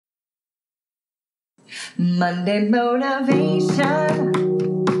Monday motivation.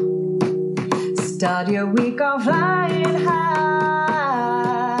 Start your week off flying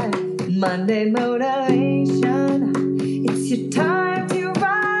high. Monday motivation. It's your time to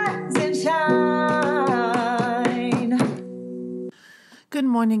rise and shine. Good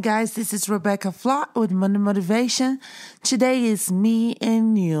morning, guys. This is Rebeca Flott with Monday Motivation. Today is me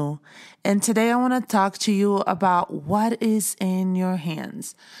and you. And today I want to talk to you about what is in your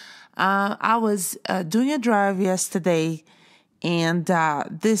hands. I was doing a drive yesterday, and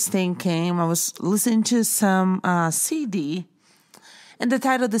this thing came. I was listening to some CD, and the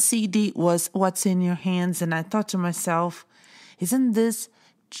title of the CD was What's in Your Hands. And I thought to myself, isn't this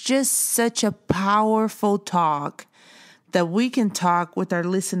just such a powerful talk that we can talk with our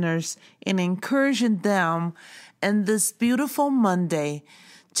listeners and encouraging them in this beautiful Monday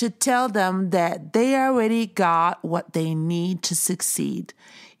to tell them that they already got what they need to succeed.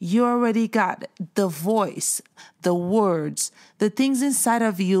 You already got the voice, the words, the things inside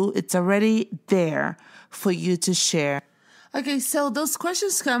of you. It's already there for you to share. Okay, so those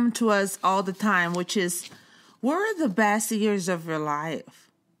questions come to us all the time, which is, what are the best years of your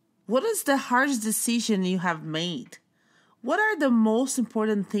life? What is the hardest decision you have made? What are the most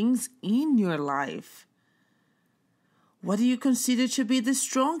important things in your life? What do you consider to be the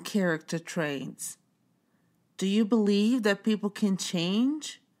strong character traits? Do you believe that people can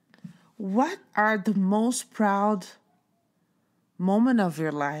change? What are the most proud moments of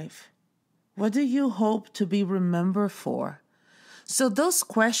your life? What do you hope to be remembered for? So those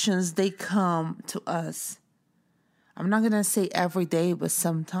questions, they come to us. I'm not going to say every day, but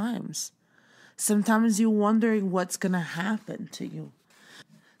sometimes. Sometimes you're wondering what's going to happen to you.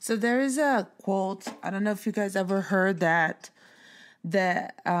 So there is a quote, I don't know if you guys ever heard that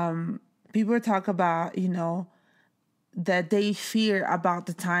people talk about, that they fear about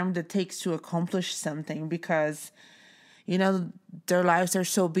the time that takes to accomplish something because, their lives are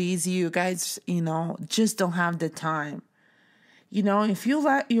so busy. You guys, just don't have the time. If you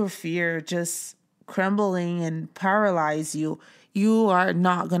let your fear just crumbling and paralyze you, you are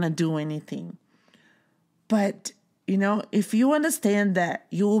not going to do anything. But if you understand that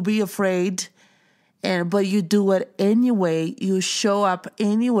you will be afraid, but you do it anyway, you show up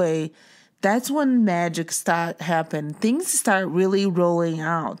anyway, that's when magic start happen. Things start really rolling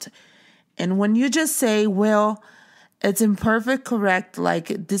out. And when you just say, well, it's imperfect, correct,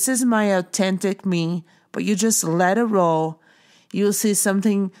 like this is my authentic me, but you just let it roll, you'll see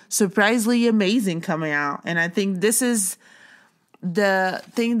something surprisingly amazing coming out. And I think this is the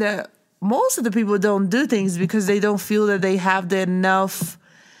thing that most of the people don't do things because they don't feel that they have the enough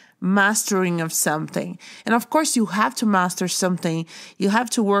mastering of something. And of course, you have to master something. You have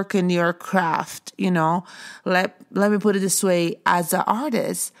to work in your craft, Let me put it this way. As an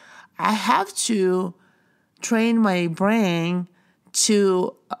artist, I have to train my brain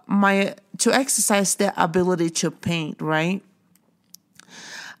to exercise the ability to paint, right?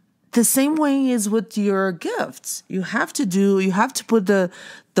 The same way is with your gifts. You have to put the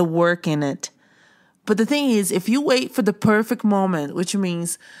work in it. But the thing is, if you wait for the perfect moment, which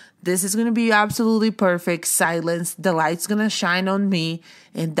means this is going to be absolutely perfect, silence, the light's going to shine on me,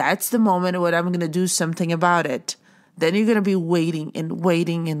 and that's the moment when I'm going to do something about it, then you're going to be waiting and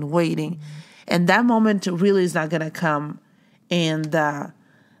waiting and waiting. And that moment really is not going to come. And,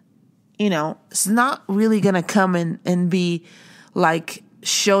 it's not really going to come and be like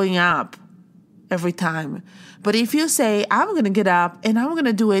showing up every time. But if you say, I'm going to get up and I'm going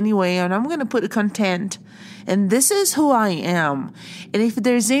to do anyway, and I'm going to put content, and this is who I am. And if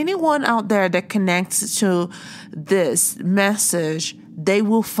there's anyone out there that connects to this message, they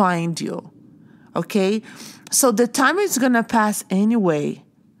will find you. Okay? So the time is going to pass anyway.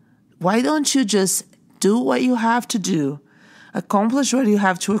 Why don't you just do what you have to do, accomplish what you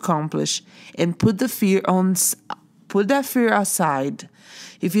have to accomplish, and put that fear aside.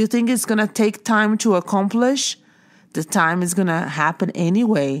 If you think it's going to take time to accomplish, the time is going to happen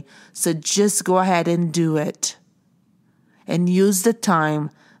anyway. So just go ahead and do it. And use the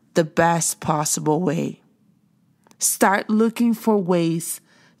time the best possible way. Start looking for ways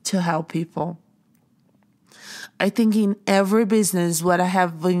to help people. I think in every business, what I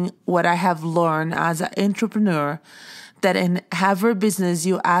have learned as an entrepreneur, that in every business,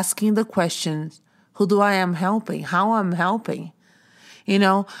 you're asking the questions, who do I am helping? How I'm helping?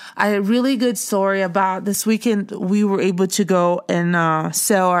 I had a really good story about this weekend. We were able to go and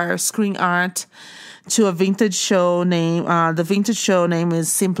sell our screen art to a vintage show name. The vintage show name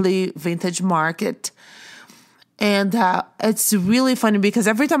is Simply Vintage Market. And it's really funny because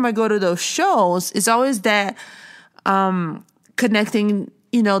every time I go to those shows, it's always that connecting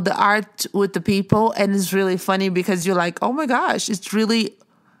the art with the people. And it's really funny because you're like, oh my gosh, it's really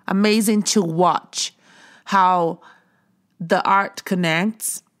amazing to watch how the art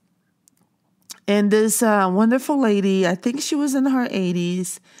connects. And this wonderful lady, I think she was in her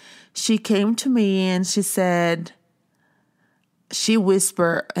 80s, she came to me and she said, she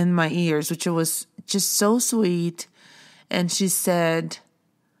whispered in my ears, which was just so sweet. And she said,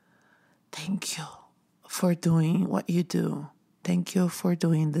 thank you for doing what you do. Thank you for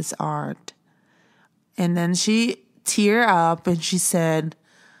doing this art. And then she teared up and she said,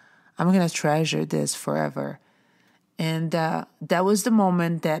 I'm going to treasure this forever. And that was the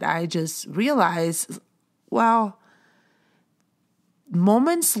moment that I just realized, well,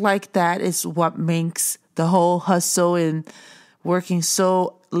 moments like that is what makes the whole hustle and working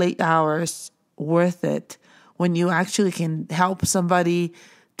so late hours worth it. When you actually can help somebody,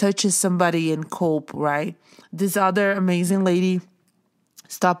 touches somebody and cope, right? This other amazing lady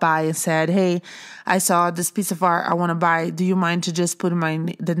stopped by and said, hey, I saw this piece of art I want to buy. Do you mind to just put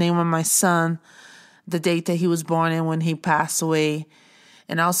the name of my son, the date that he was born and when he passed away?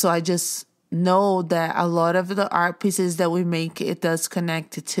 And also I just know that a lot of the art pieces that we make, it does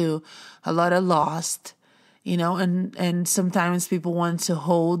connect to a lot of lost, and sometimes people want to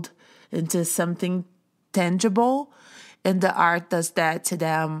hold into something tangible, and the art does that to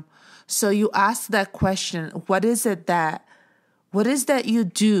them. So you ask that question, what is that you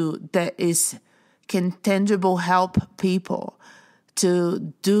do that can tangible help people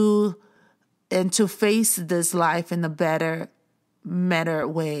to do and to face this life in a better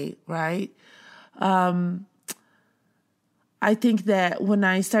way, right? I think that when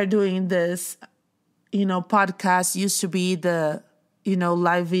I started doing this, podcast used to be the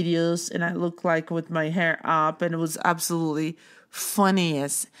live videos, and I look like with my hair up, and it was absolutely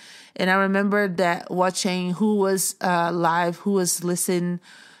funniest. And I remember that watching who was live, who was listening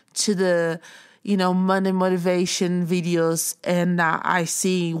to the, Monday motivation videos, and I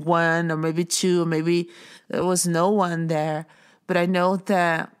see one or maybe two, or maybe there was no one there. But I know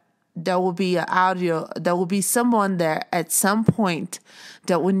that there will be an audio, there will be someone there at some point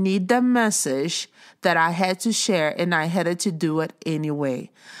that would need the message that I had to share, and I had to do it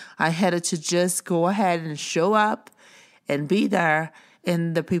anyway. I had to just go ahead and show up and be there,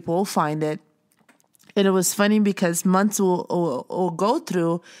 and the people will find it. And it was funny because months will go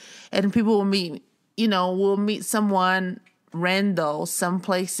through, and people will meet, will meet someone random some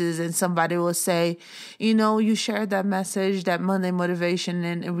places, and somebody will say, you shared that message, that Monday motivation,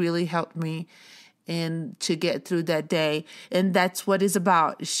 and it really helped me and to get through that day. And that's what it's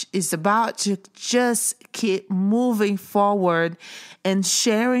about. It's about to just keep moving forward and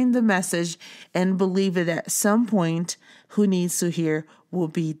sharing the message, and believe that at some point who needs to hear will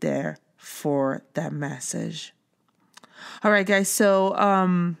be there for that message. All right, guys. So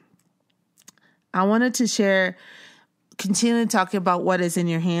I wanted to continue talking about what is in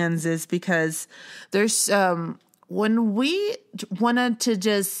your hands, is because there's when we wanted to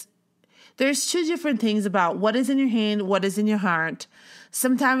just, there's two different things about what is in your hand, what is in your heart.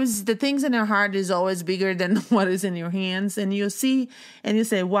 Sometimes the things in your heart is always bigger than what is in your hands. And you see, and you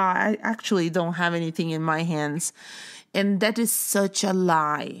say, wow, I actually don't have anything in my hands. And that is such a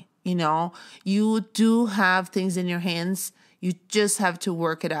lie. You do have things in your hands. You just have to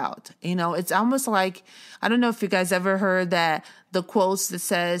work it out. It's almost like, I don't know if you guys ever heard that the quotes that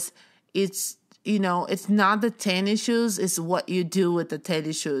says, it's not the tennis shoes, it's what you do with the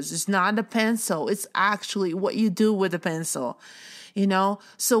tennis shoes. It's not the pencil, it's actually what you do with the pencil.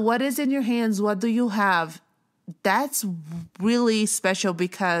 So what is in your hands? What do you have? That's really special,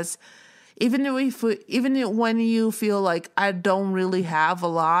 because even when you feel like I don't really have a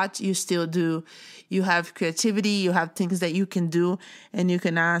lot, you still do. You have creativity, you have things that you can do, and you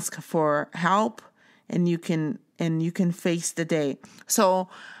can ask for help, and you can face the day. So,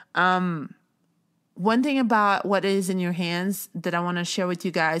 one thing about what is in your hands that I want to share with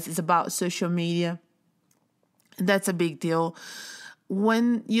you guys is about social media. That's a big deal.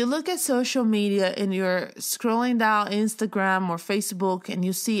 When you look at social media and you're scrolling down Instagram or Facebook, and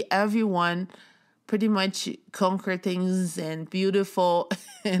you see everyone pretty much conquer things and beautiful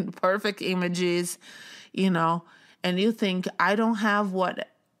and perfect images, and you think, I don't have what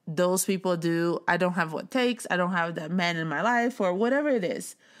those people do. I don't have what it takes. I don't have that man in my life, or whatever it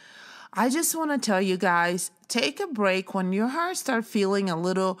is. I just want to tell you guys, take a break when your heart starts feeling a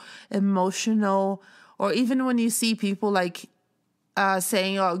little emotional, or even when you see people like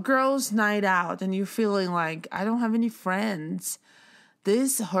saying, oh, girls' night out, and you're feeling like, I don't have any friends.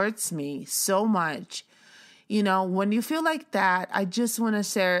 This hurts me so much. When you feel like that, I just want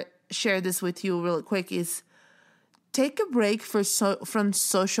to share this with you real quick, is take a break from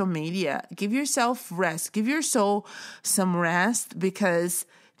social media. Give yourself rest. Give your soul some rest, because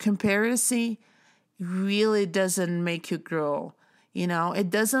comparison really doesn't make you grow. It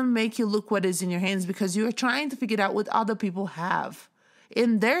doesn't make you look what is in your hands, because you are trying to figure out what other people have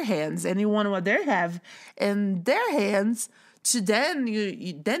in their hands, and you want what they have in their hands to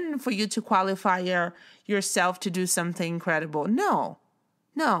then for you to qualify yourself to do something incredible. No.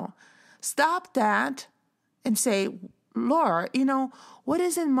 Stop that and say, Lord, what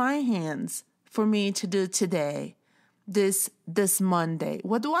is in my hands for me to do today, this Monday?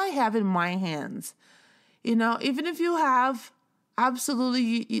 What do I have in my hands? Even if you have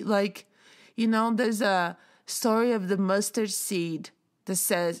absolutely, there's a story of the mustard seed that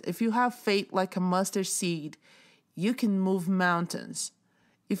says, if you have faith like a mustard seed, you can move mountains.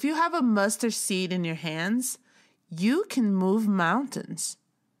 If you have a mustard seed in your hands, you can move mountains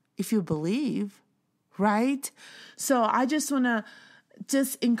if you believe, right? So I just want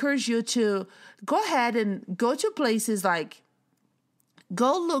to encourage you to go ahead and go to places like,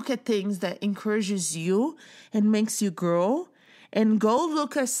 go look at things that encourages you and makes you grow, and go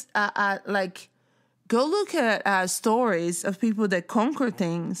look at stories of people that conquer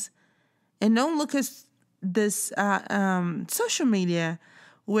things, and don't look at this social media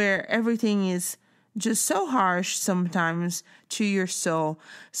where everything is just so harsh sometimes to your soul.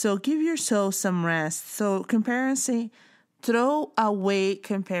 So give your soul some rest. So comparison, throw away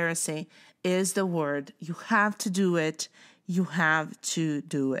comparison is the word. You have to do it. You have to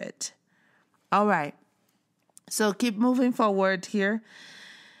do it. All right. So keep moving forward here.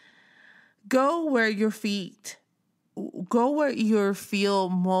 Go where you feel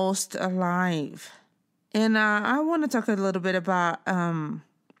most alive. And I want to talk a little bit about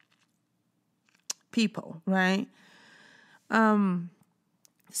people, right?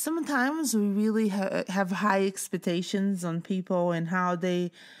 Sometimes we really have high expectations on people and how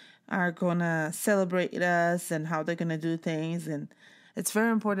they are going to celebrate us and how they're going to do things. And it's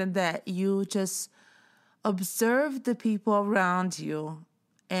very important that you just observe the people around you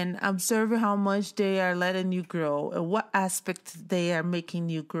and observe how much they are letting you grow and what aspects they are making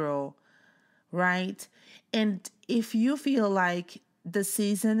you grow, right? And if you feel like the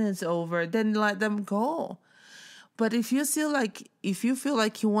season is over, then let them go. But if you feel like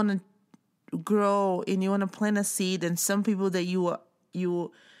you want to grow and you want to plant a seed, and some people that you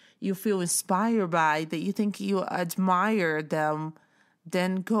feel inspired by, that you think you admire them,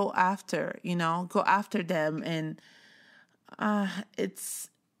 then go after them. And it's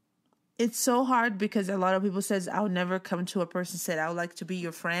so hard, because a lot of people says, I'll never come to a person said, I would like to be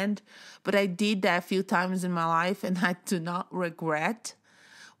your friend. But I did that a few times in my life, and I do not regret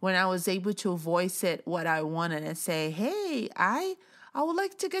when I was able to voice it what I wanted and say, hey, I would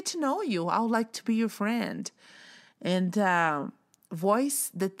like to get to know you. I would like to be your friend. And voice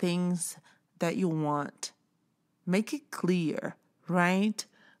the things that you want. Make it clear, right?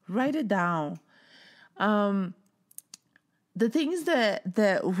 Write it down. The things that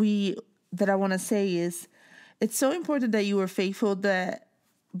I want to say is, it's so important that you are faithful, that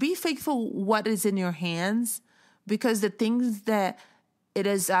be faithful what is in your hands, because the things that it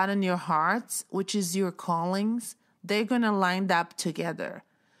is out in your hearts, which is your callings, they're going to line up together.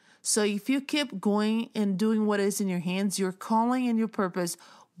 So if you keep going and doing what is in your hands, your calling and your purpose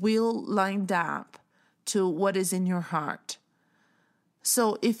will line up to what is in your heart.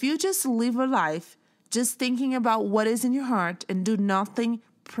 So if you just live a life just thinking about what is in your heart and do nothing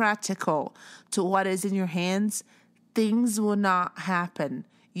practical to what is in your hands, things will not happen.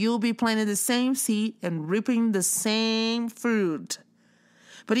 You'll be planting the same seed and reaping the same fruit.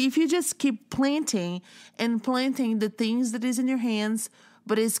 But if you just keep planting the things that is in your hands,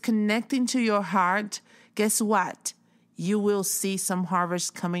 but is connecting to your heart, guess what? You will see some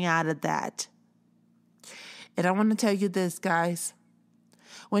harvest coming out of that. And I want to tell you this, guys.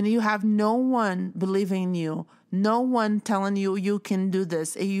 When you have no one believing in you, no one telling you you can do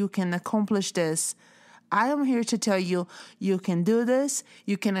this, you can accomplish this, I am here to tell you, you can do this,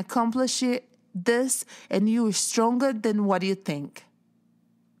 you can accomplish this, and you are stronger than what you think.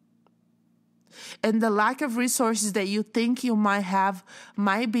 And the lack of resources that you think you might have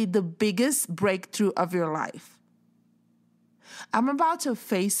might be the biggest breakthrough of your life. I'm about to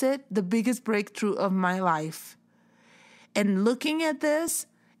face it, the biggest breakthrough of my life. And looking at this,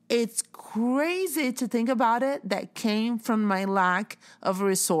 it's crazy to think about it, that came from my lack of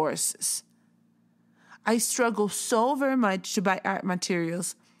resources. I struggle so very much to buy art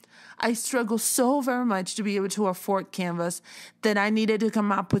materials. I struggle so very much to be able to afford canvas that I needed to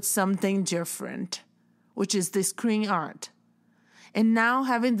come up with something different, which is the screen art. And now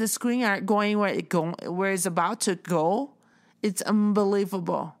having the screen art going where it's about to go, it's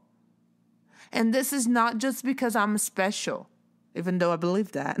unbelievable. And this is not just because I'm special, even though I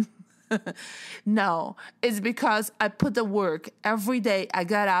believe that. No, it's because I put the work every day. I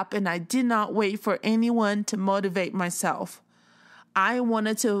got up and I did not wait for anyone to motivate myself. I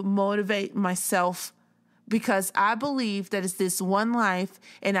wanted to motivate myself because I believe that it's this one life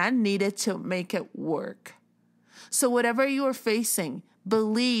and I needed to make it work. So whatever you are facing,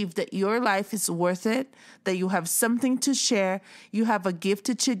 believe that your life is worth it, that you have something to share, you have a gift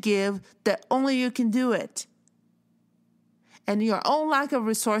to give, that only you can do it. And your own lack of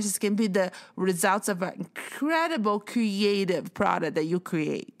resources can be the results of an incredible creative product that you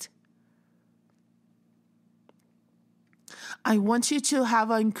create. I want you to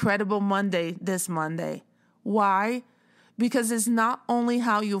have an incredible Monday this Monday. Why? Because it's not only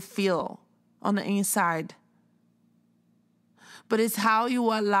how you feel on the inside, but it's how you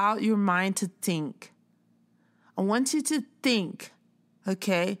allow your mind to think. I want you to think,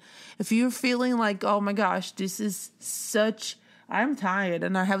 okay? If you're feeling like, oh my gosh, I'm tired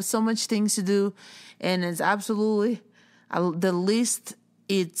and I have so much things to do and it's absolutely, the list,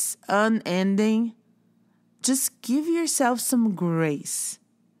 it's unending. Just give yourself some grace.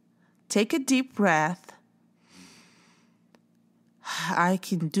 Take a deep breath. I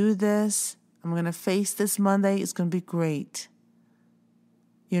can do this. I'm going to face this Monday. It's going to be great.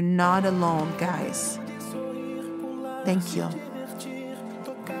 You're not alone, guys. Thank you.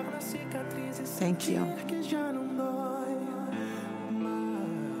 Thank you.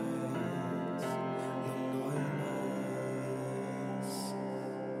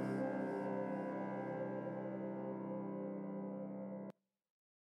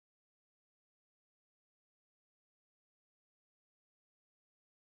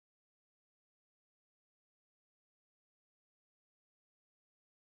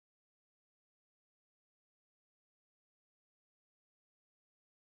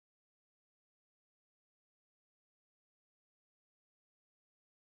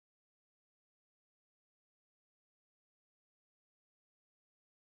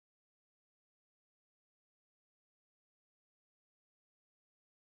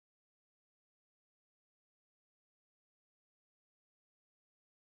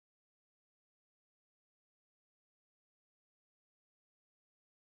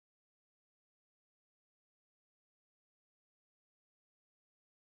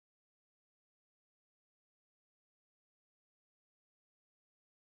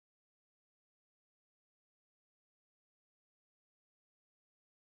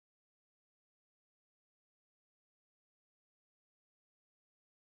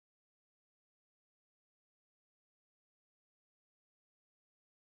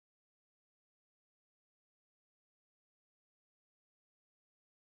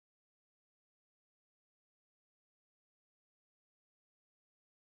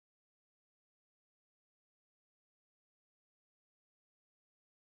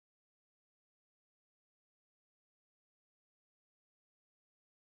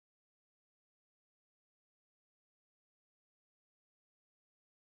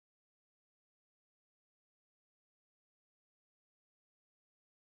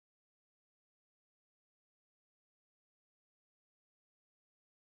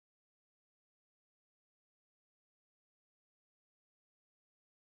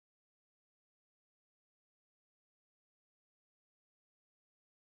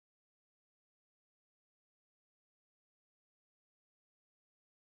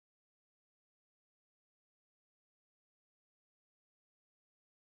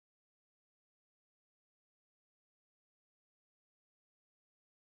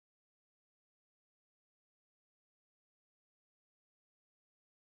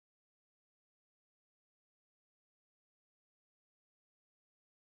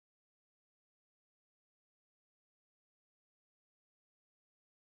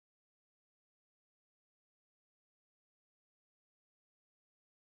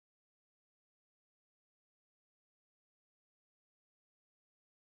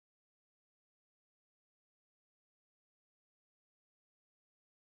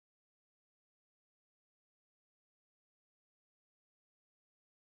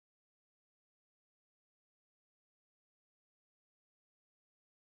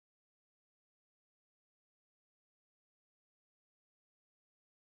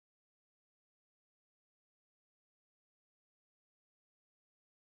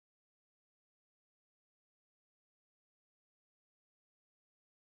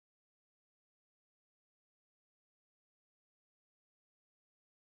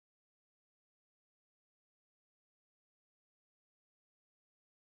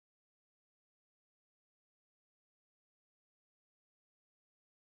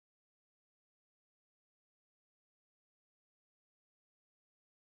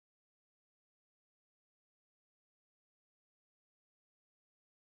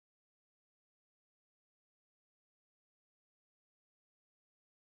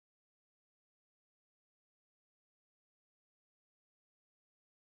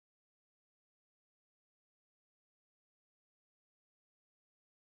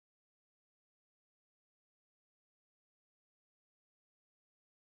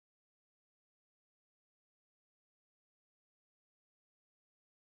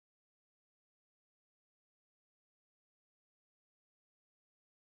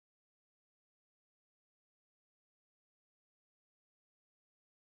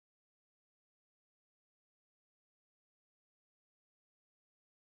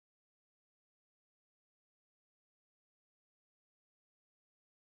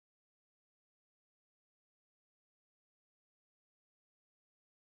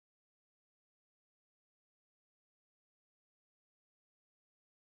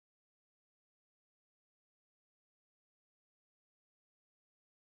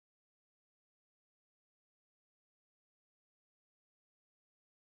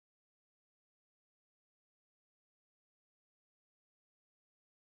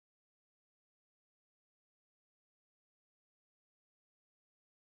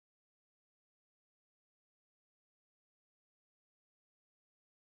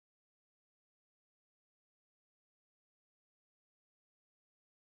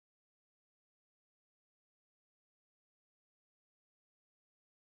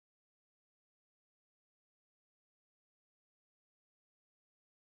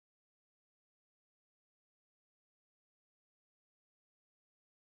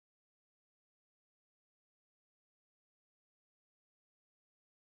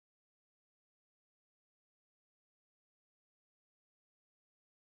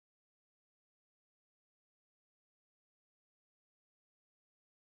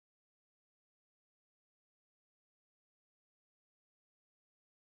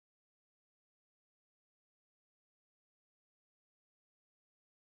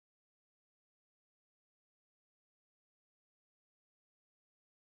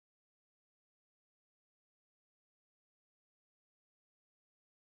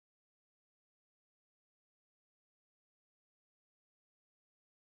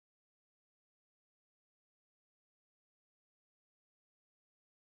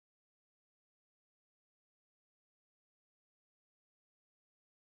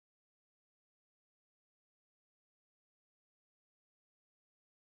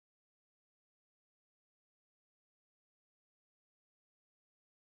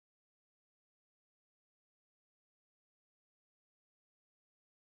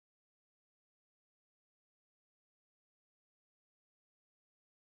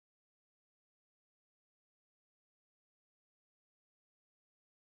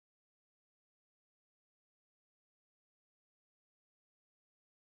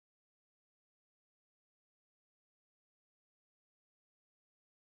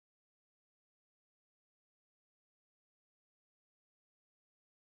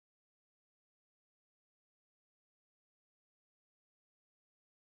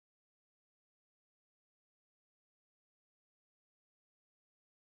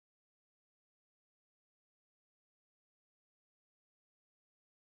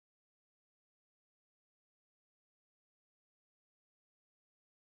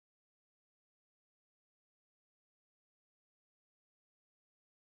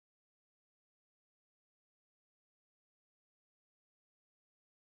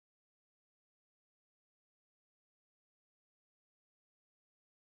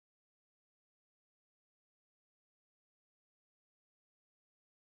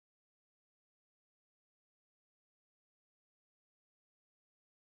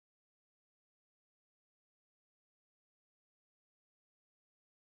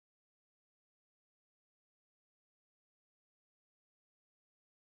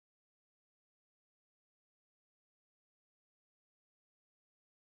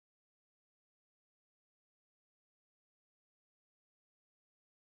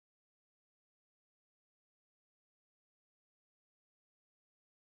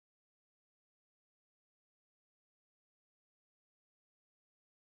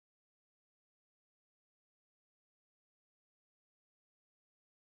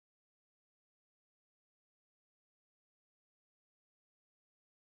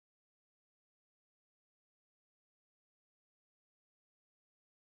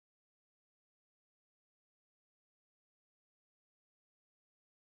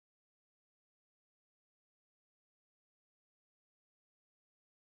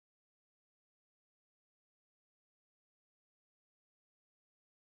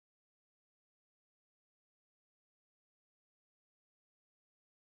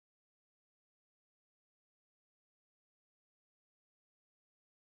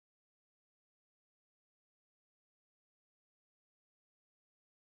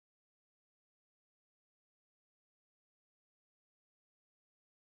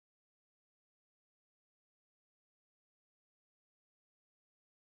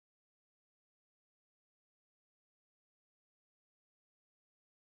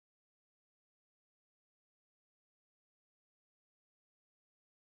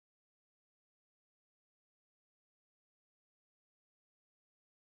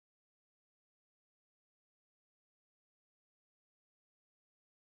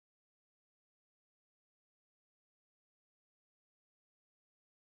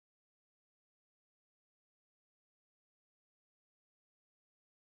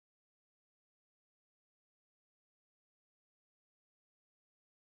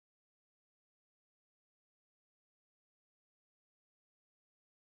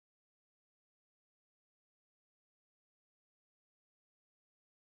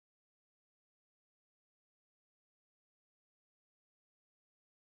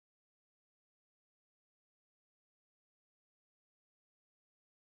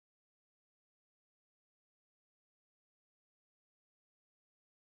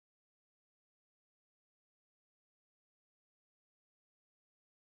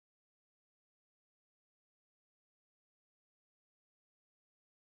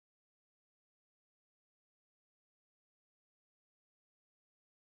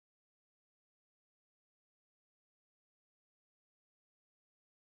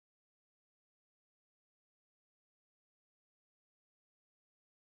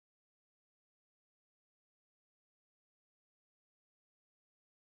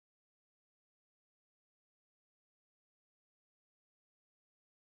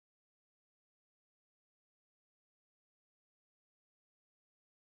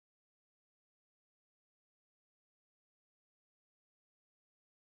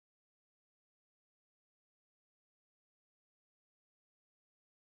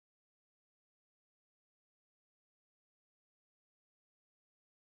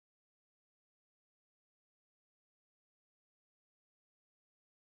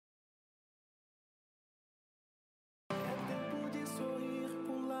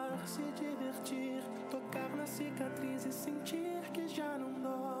 cicatrizes, sentir